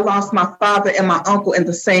 And I lost my father and my uncle in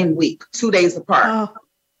the same week, 2 days apart. Oh,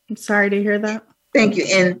 I'm sorry to hear that. Thank you.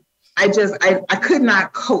 And I could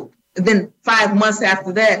not cope. And then 5 months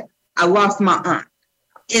after that, I lost my aunt.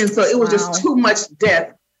 And so it was just too much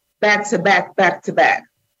death back to back, back to back.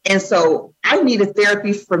 And so I needed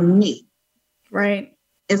therapy for me. Right.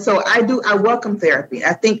 And so I welcome therapy.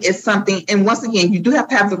 I think it's something, and once again, you do have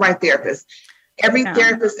to have the right therapist. Every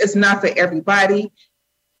therapist is not for everybody.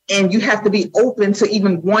 And you have to be open to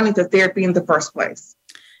even wanting the therapy in the first place.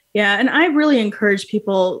 Yeah. And I really encourage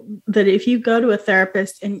people that if you go to a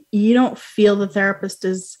therapist and you don't feel the therapist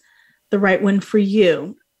is the right one for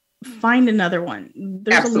you, find another one.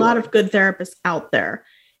 There's Absolutely. A lot of good therapists out there.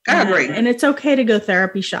 I agree. And it's okay to go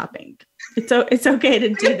therapy shopping. It's okay to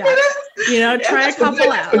do that. Try a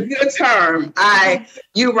couple out. That's a good term.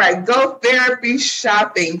 You're right. Go therapy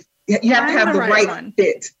shopping. You have to have the right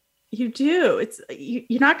fit. You do.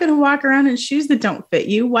 You're not going to walk around in shoes that don't fit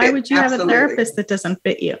you. Why would you have a therapist that doesn't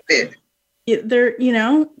fit you?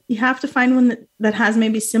 You have to find one that has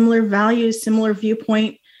maybe similar values, similar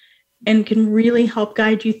viewpoint, and can really help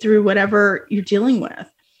guide you through whatever you're dealing with.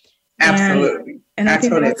 Absolutely. And I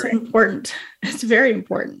think that's important. It's very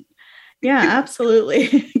important. Yeah,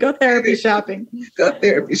 absolutely. Go therapy shopping. Go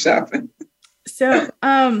therapy shopping. So,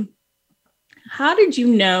 how did you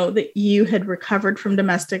know that you had recovered from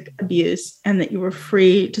domestic abuse and that you were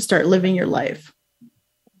free to start living your life?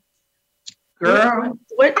 Girl,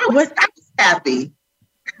 I was happy.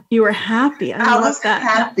 You were happy. I was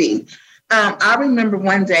happy. I remember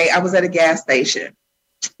one day I was at a gas station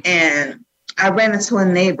and I ran into a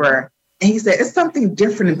neighbor and he said, "It's something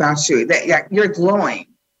different about you, that you're glowing."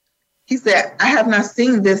 He said, "I have not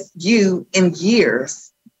seen you in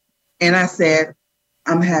years." And I said,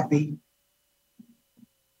 "I'm happy."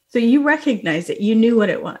 So you recognized it. You knew what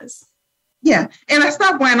it was. Yeah. And I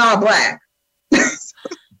stopped wearing all black.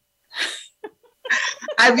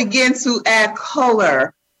 I began to add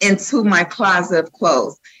color into my closet of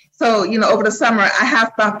clothes. So, over the summer, I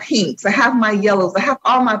have my pinks, I have my yellows, I have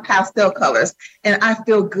all my pastel colors, and I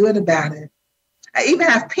feel good about it. I even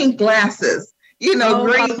have pink glasses, green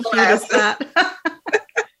glasses.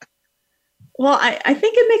 Well, I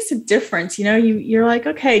think it makes a difference. You're like,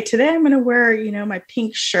 okay, today I'm going to wear, my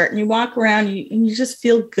pink shirt, and you walk around and you just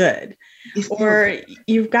feel good. Or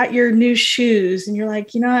you've got your new shoes and you're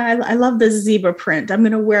like, I love this zebra print. I'm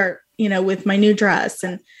going to wear it, with my new dress.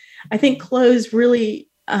 And I think clothes really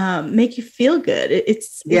make you feel good.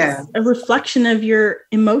 It's a reflection of your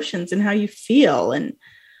emotions and how you feel. And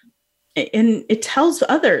it tells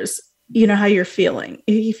others, how you're feeling.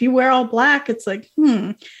 If you wear all black, it's like,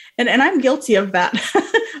 And I'm guilty of that.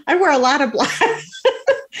 I wear a lot of black, but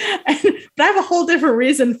I have a whole different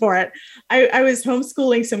reason for it. I was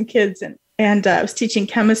homeschooling some kids and I was teaching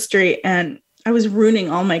chemistry and I was ruining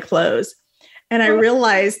all my clothes. And I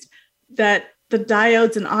realized that the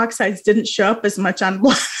diodes and oxides didn't show up as much on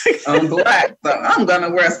black. On black. So I'm going to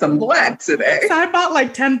wear some black today. So I bought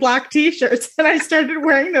like 10 black t-shirts and I started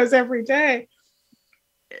wearing those every day.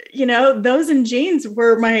 Those and jeans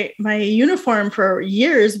were my uniform for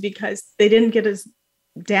years because they didn't get as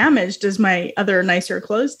damaged as my other nicer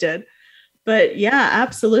clothes did. But yeah,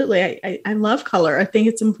 absolutely. I love color. I think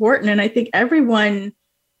it's important. And I think everyone,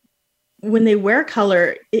 when they wear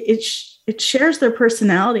color, it shares their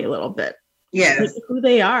personality a little bit. Yes. Like who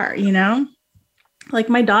they are, Like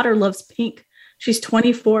my daughter loves pink. She's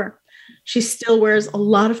 24. She still wears a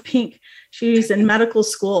lot of pink. She's in medical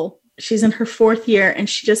school. She's in her 4th year and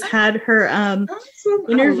she just had her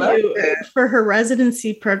interview for her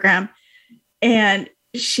residency program. And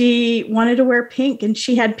she wanted to wear pink and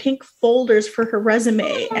she had pink folders for her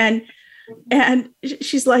resume. And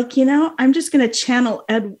she's like, I'm just going to channel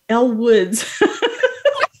Elle Woods.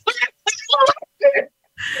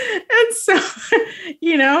 And so,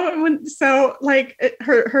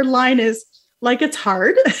 her line is like, it's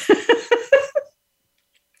hard.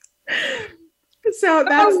 So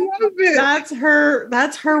that's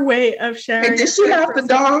her way of sharing. And did she have the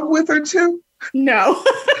dog with her too? No.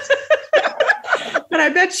 But I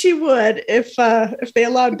bet she would if they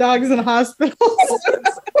allowed dogs in hospitals.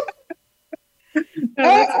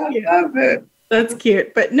 I love it. That's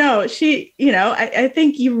cute. But no, she, I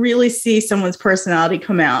think you really see someone's personality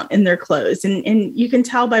come out in their clothes. And you can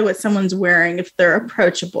tell by what someone's wearing if they're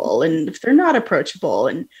approachable and if they're not approachable,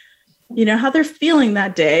 and how they're feeling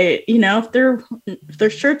that day. If their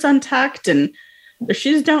shirt's untucked and their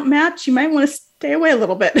shoes don't match, you might want to stay away a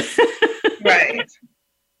little bit. Right.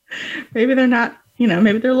 Maybe they're not,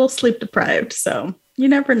 maybe they're a little sleep deprived. So you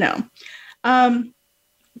never know. I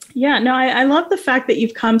love the fact that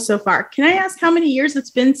you've come so far. Can I ask how many years it's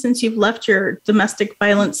been since you've left your domestic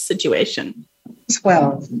violence situation?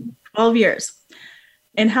 12. 12 years.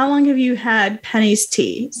 And how long have you had Penny's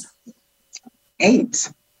Teas?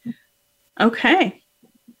 8. Okay.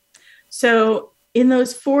 So in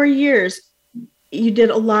those 4 years, you did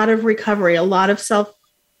a lot of recovery, a lot of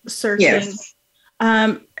self-searching. Yes.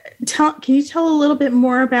 Can you tell a little bit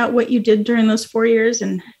more about what you did during those 4 years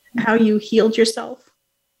and how you healed yourself?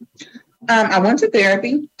 I went to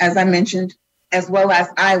therapy, as I mentioned, as well as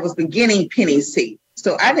I was beginning Penny's Tea.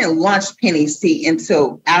 So I didn't launch Penny's Tea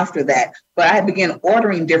until after that, but I began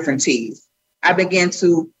ordering different teas. I began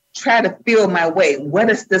to try to feel my way. What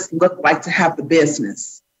does this look like to have the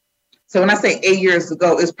business? So when I say 8 years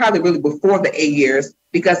ago, it's probably really before the 8 years,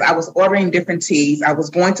 because I was ordering different teas. I was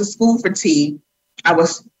going to school for tea. I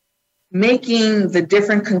was making the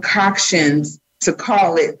different concoctions to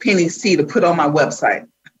call it Penny's Tea to put on my website.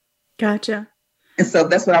 Gotcha. And so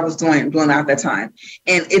that's what I was doing at that time.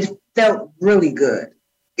 And it felt really good.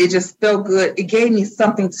 It just felt good. It gave me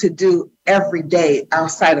something to do every day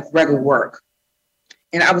outside of regular work.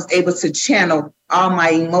 And I was able to channel all my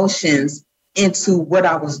emotions into what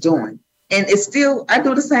I was doing. And I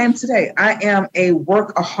do the same today. I am a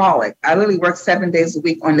workaholic. I literally work 7 days a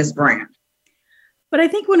week on this brand. But I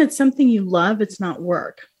think when it's something you love, it's not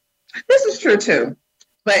work. This is true too.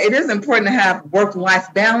 But it is important to have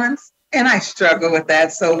work-life balance. And I struggle with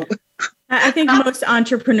that. So I think most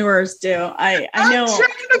entrepreneurs do. I know. I'm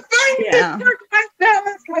trying to find this work-life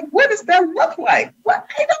balance. Like, what does that look like? What?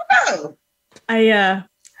 I don't know.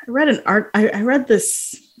 I read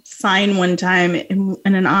this sign one time in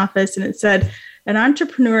an office, and it said, an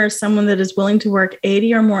entrepreneur is someone that is willing to work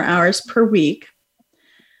 80 or more hours per week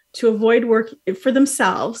to avoid work for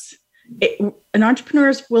themselves. An entrepreneur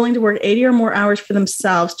is willing to work 80 or more hours for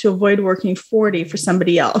themselves to avoid working 40 for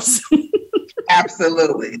somebody else.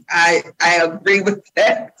 Absolutely. I agree with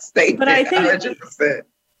that statement. But I think 100%.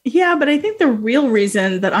 Yeah, but I think the real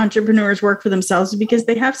reason that entrepreneurs work for themselves is because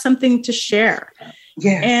they have something to share.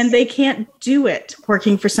 Yes. And they can't do it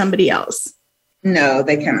working for somebody else. No,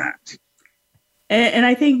 they cannot. And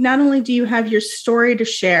I think not only do you have your story to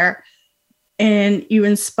share and you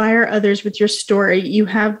inspire others with your story, you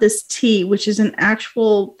have this tea, which is an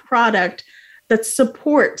actual product that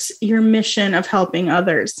supports your mission of helping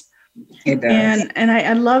others. It does. And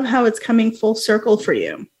I love how it's coming full circle for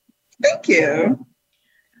you. Thank you.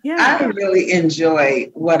 Yeah. I really enjoy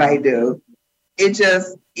what I do. It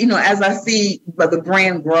just, as I see the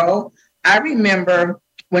brand grow, I remember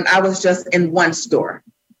when I was just in one store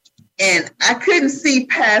and I couldn't see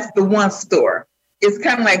past the one store. It's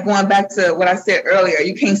kind of like going back to what I said earlier.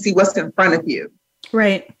 You can't see what's in front of you.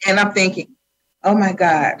 Right. And I'm thinking, oh my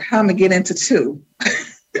God, how am I get into 2?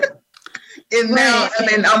 And now I'm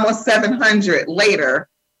in almost 700 later.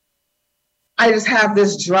 I just have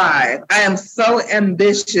this drive. I am so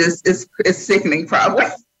ambitious. It's sickening, probably.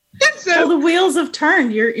 Well, the wheels have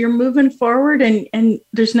turned. You're moving forward, and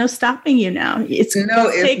there's no stopping you now. It's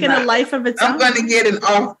taken not. A life of its own. I'm going to get in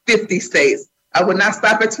all 50 states. I would not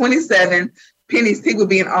stop at 27. Penny's Tea would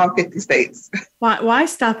be in all 50 states. Why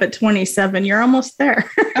stop at 27? You're almost there.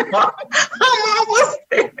 I'm almost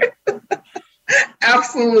there.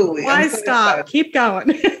 Absolutely. Why stop? Keep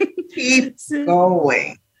going. Keep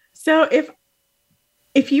going. So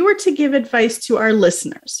if you were to give advice to our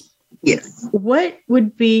listeners, yes, what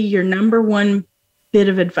would be your number one bit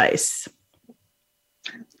of advice?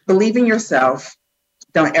 Believe in yourself.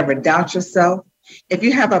 Don't ever doubt yourself. If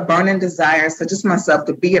you have a burning desire, such as myself,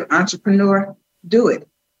 to be an entrepreneur, do it.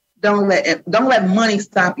 Don't let money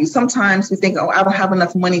stop you. Sometimes we think, I don't have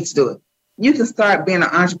enough money to do it. You can start being an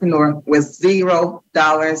entrepreneur with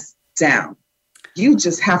 $0 down. You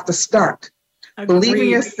just have to start. Agreed. Believe in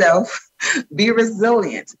yourself, be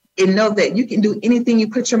resilient, and know that you can do anything you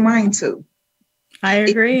put your mind to. I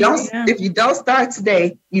agree. If you don't start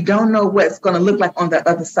today, you don't know what it's going to look like on the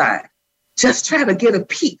other side. Just try to get a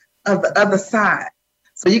peek of the other side.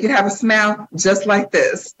 so you can have a smile just like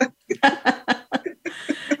this.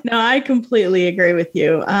 No, I completely agree with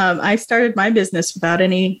you. I started my business without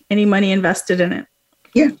any money invested in it.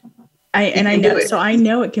 Yeah. I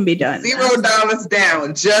know it can be done. $0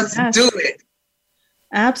 down. Just do it.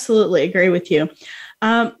 Absolutely agree with you.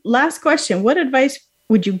 Last question. What advice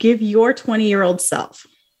would you give your 20-year-old self?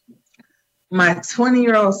 My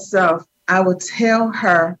 20-year-old self, I would tell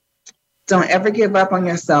her, don't ever give up on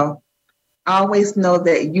yourself. Always know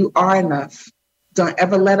that you are enough. Don't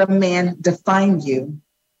ever let a man define you.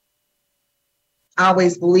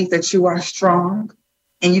 Always believe that you are strong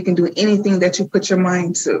and you can do anything that you put your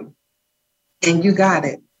mind to. And you got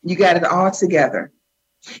it. You got it all together.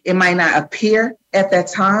 It might not appear at that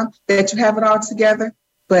time that you have it all together,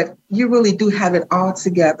 but you really do have it all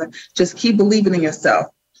together. Just keep believing in yourself.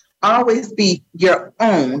 Always be your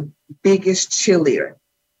own biggest cheerleader.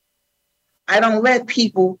 I don't let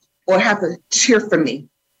people or have to cheer for me.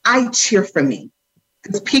 I cheer for me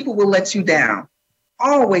because people will let you down.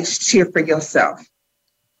 Always cheer for yourself.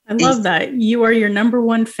 I love that. You are your number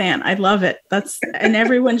one fan. I love it. And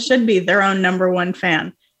everyone should be their own number one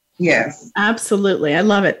fan. Yes. Absolutely. I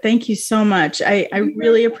love it. Thank you so much. I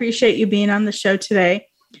really appreciate you being on the show today.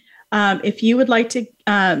 If you would like to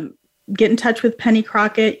get in touch with Penny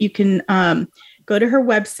Crockett, you can go to her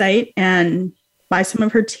website and buy some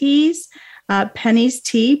of her teas. Penny's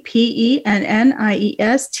Tea,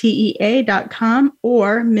 PENNIESTEA.com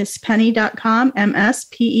or MissPenny.com,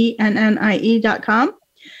 MSPENNIE.com.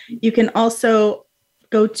 You can also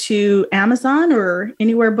go to Amazon or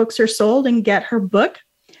anywhere books are sold and get her book,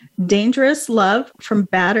 Dangerous Love from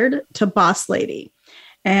Battered to Boss Lady.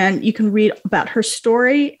 And you can read about her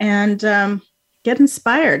story and get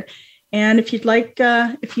inspired. And if you'd like,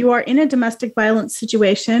 if you are in a domestic violence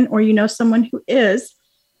situation or you know someone who is,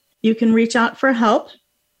 you can reach out for help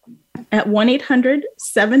at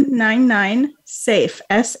 1-800-799-SAFE,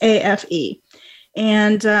 SAFE.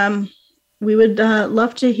 And we would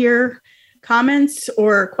love to hear comments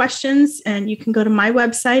or questions. And you can go to my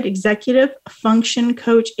website,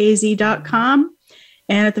 executivefunctioncoachaz.com.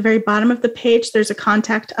 And at the very bottom of the page, there's a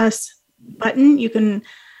Contact Us button. You can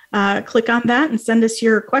click on that and send us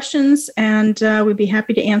your questions, and we'd be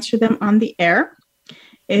happy to answer them on the air.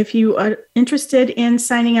 If you are interested in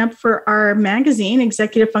signing up for our magazine,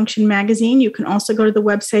 Executive Function Magazine, you can also go to the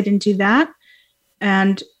website and do that.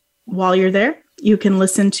 And while you're there, you can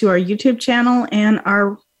listen to our YouTube channel and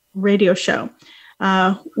our radio show.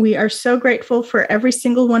 We are so grateful for every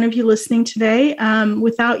single one of you listening today.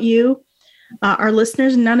 Without you, our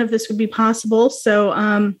listeners, none of this would be possible.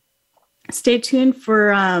 So stay tuned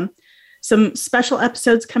for some special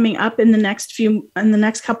episodes coming up in the next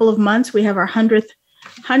couple of months. We have our 100th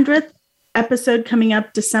episode coming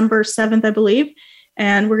up December 7th, I believe.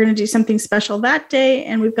 And we're going to do something special that day.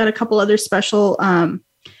 And we've got a couple other special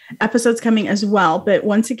episodes coming as well. But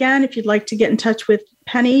once again, if you'd like to get in touch with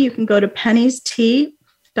Penny, you can go to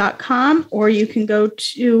pennystea.com or you can go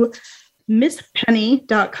to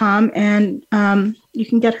MissPenny.com and you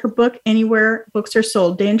can get her book anywhere books are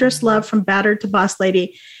sold, Dangerous Love from Battered to Boss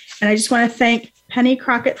Lady. And I just want to thank Penny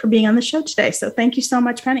Crockett for being on the show today. So thank you so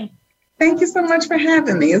much, Penny. Thank you so much for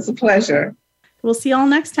having me. It's a pleasure. We'll see you all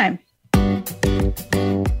next time.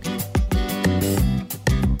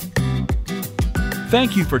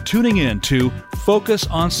 Thank you for tuning in to Focus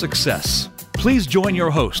on Success. Please join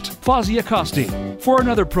your host, Fozzie Acosti, for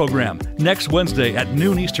another program next Wednesday at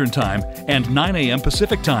noon Eastern Time and 9 a.m.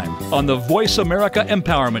 Pacific Time on the Voice America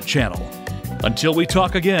Empowerment Channel. Until we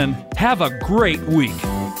talk again, have a great week.